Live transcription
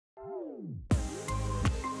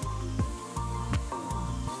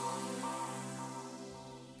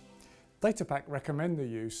Datapaq recommend the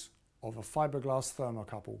use of a fiberglass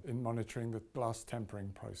thermocouple in monitoring the glass tempering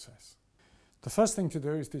process. The first thing to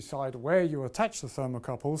do is decide where you attach the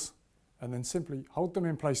thermocouples and then simply hold them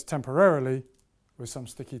in place temporarily with some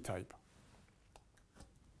sticky tape.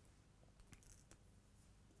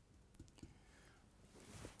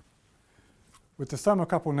 With the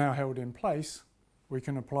thermocouple now held in place, we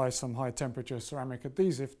can apply some high temperature ceramic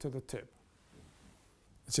adhesive to the tip.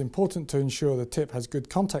 It's important to ensure the tip has good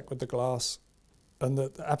contact with the glass and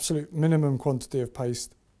that the absolute minimum quantity of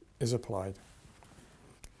paste is applied.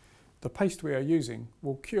 The paste we are using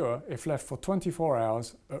will cure if left for 24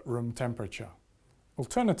 hours at room temperature.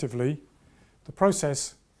 Alternatively, the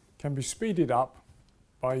process can be speeded up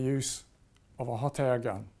by use of a hot air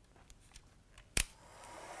gun.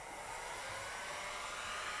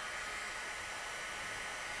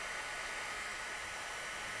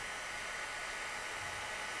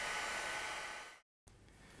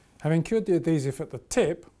 Having cured the adhesive at the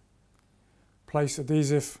tip, place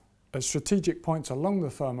adhesive at strategic points along the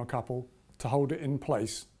thermocouple to hold it in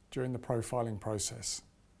place during the profiling process.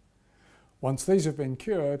 Once these have been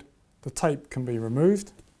cured, the tape can be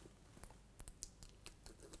removed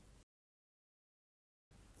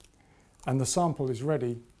and the sample is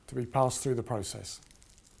ready to be passed through the process.